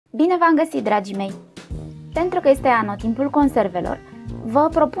Bine v-am găsit, dragii mei! Pentru că este anotimpul conservelor, vă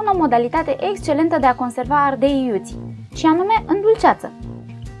propun o modalitate excelentă de a conserva ardei iuti, și anume în dulceață.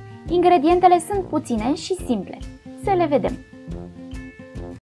 Ingredientele sunt puține și simple. Să le vedem!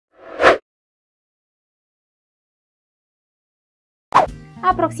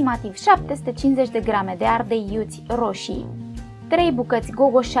 Aproximativ 750 de grame de ardei iuti roșii, 3 bucăți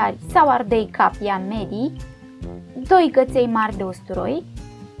gogosari sau ardei capia medii, 2 căței mari de usturoi,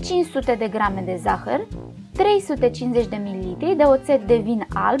 500 de grame de zahăr, 350 de ml de oțet de vin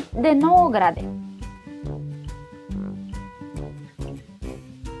alb de 9 grade.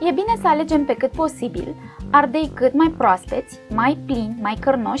 E bine să alegem pe cât posibil ardei cât mai proaspeți, mai plini, mai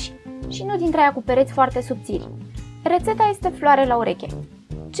cărnoși și nu dintre aia cu pereți foarte subțiri. Rețeta este floare la ureche.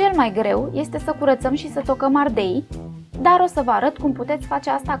 Cel mai greu este să curățăm și să tocăm ardeii, dar o să vă arăt cum puteți face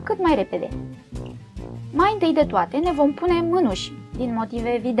asta cât mai repede. Mai întâi de toate ne vom pune mânuși, din motive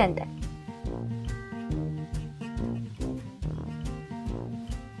evidente.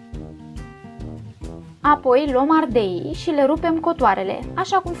 Apoi luăm ardeii și le rupem cotoarele,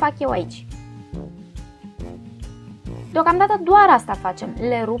 așa cum fac eu aici. Deocamdată doar asta facem,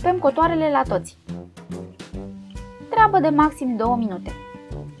 le rupem cotoarele la toți. Treabă de maxim 2 minute.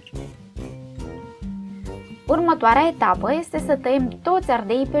 Următoarea etapă este să tăiem toți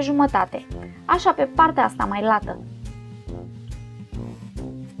ardeii pe jumătate, așa pe partea asta mai lată.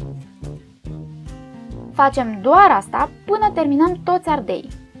 Facem doar asta până terminăm toți ardeii.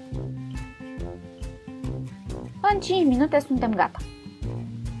 În 5 minute suntem gata.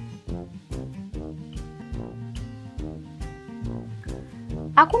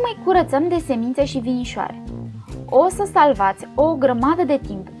 Acum îi curățăm de semințe și vinișoare. O să salvați o grămadă de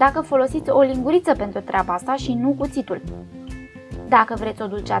timp dacă folosiți o linguriță pentru treaba asta și nu cuțitul. Dacă vreți o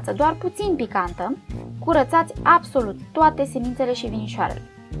dulceață doar puțin picantă, curățați absolut toate semințele și vinișoarele.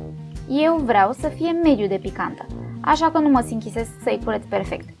 Eu vreau să fie mediu de picantă, așa că nu mă sinchisesc să-i curăț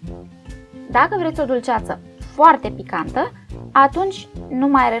perfect. Dacă vreți o dulceață foarte picantă, atunci nu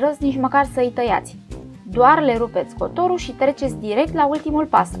mai are rost nici măcar să îi tăiați. Doar le rupeți cotorul și treceți direct la ultimul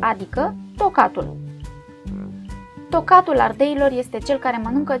pas, adică tocatul. Tocatul ardeilor este cel care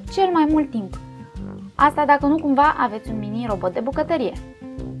mănâncă cel mai mult timp. Asta dacă nu cumva aveți un mini robot de bucătărie.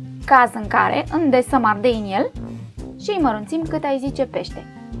 Caz în care îndesăm ardei în el și îi mărunțim cât ai zice pește.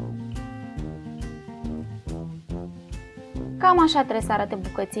 Cam așa trebuie să arate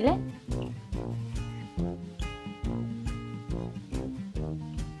bucățile.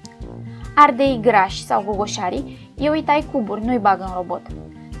 Ardei grași sau gogoșari, eu îi tai cuburi, nu-i bag în robot.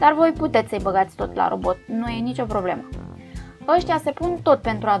 Dar voi puteți să-i băgați tot la robot, nu e nicio problemă. Ăștia se pun tot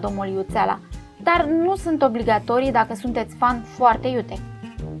pentru a domoli iuțeala, dar nu sunt obligatorii dacă sunteți fan foarte iute.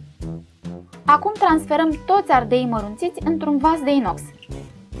 Acum transferăm toți ardeii mărunțiți într-un vas de inox.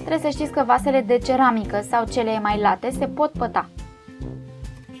 Trebuie să știți că vasele de ceramică sau cele mai late se pot păta.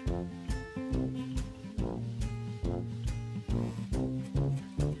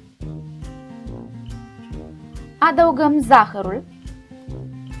 Adăugăm zahărul,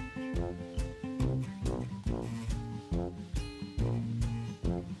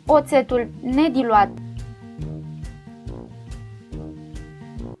 oțetul nediluat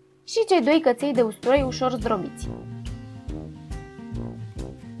și cei 2 căței de usturoi ușor zdrobiți.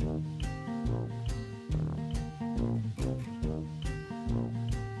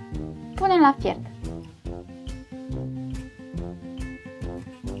 Punem la fiert.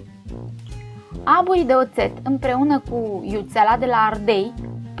 Aburii de oțet împreună cu iuțeala de la ardei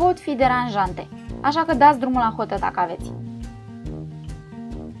pot fi deranjante, așa că dați drumul la hotă dacă aveți.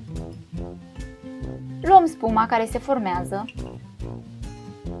 Luăm spuma care se formează.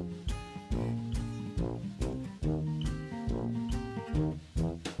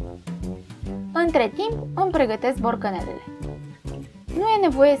 Între timp îmi pregătesc borcanelele. Nu e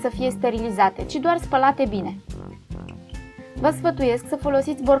nevoie să fie sterilizate, ci doar spălate bine. Vă sfătuiesc să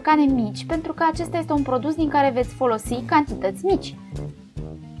folosiți borcane mici, pentru că acesta este un produs din care veți folosi cantități mici.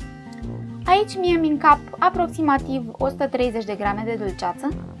 Aici mie îmi încap aproximativ 130 de grame de dulceață,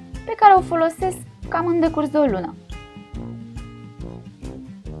 pe care o folosesc cam în decurs de o lună.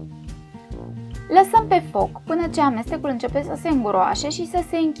 Lăsăm pe foc până ce amestecul începe să se îngroașe și să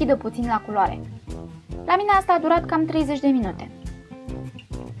se închidă puțin la culoare. La mine asta a durat cam 30 de minute.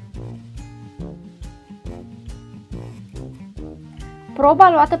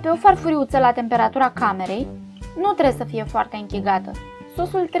 Proba luată pe o farfuriuță la temperatura camerei nu trebuie să fie foarte închegată.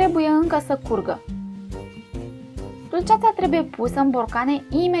 Sosul trebuie încă să curgă. Dulceața trebuie pusă în borcane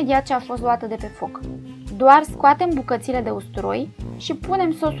imediat ce a fost luată de pe foc. Doar scoatem bucățile de usturoi și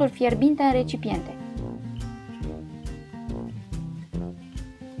punem sosul fierbinte în recipiente.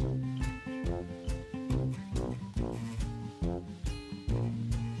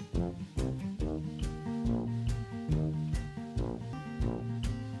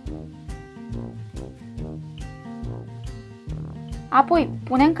 Apoi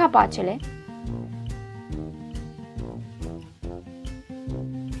punem capacele.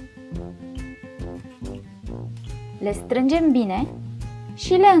 Le strângem bine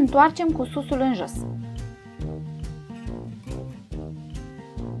și le întoarcem cu susul în jos.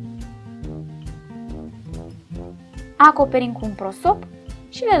 Acoperim cu un prosop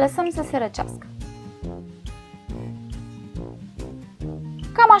și le lăsăm să se răcească.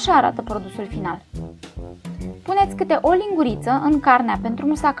 Cam așa arată produsul final. Puneți câte o linguriță în carnea pentru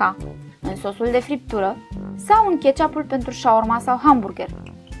musaca, în sosul de friptură sau în ketchupul pentru shawarma sau hamburger.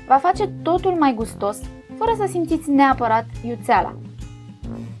 Va face totul mai gustos, fără să simțiți neapărat iuțeala.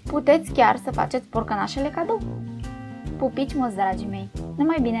 Puteți chiar să faceți borcanașele cadou. Pupici mulți, dragii mei!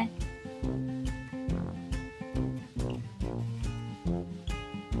 Numai bine!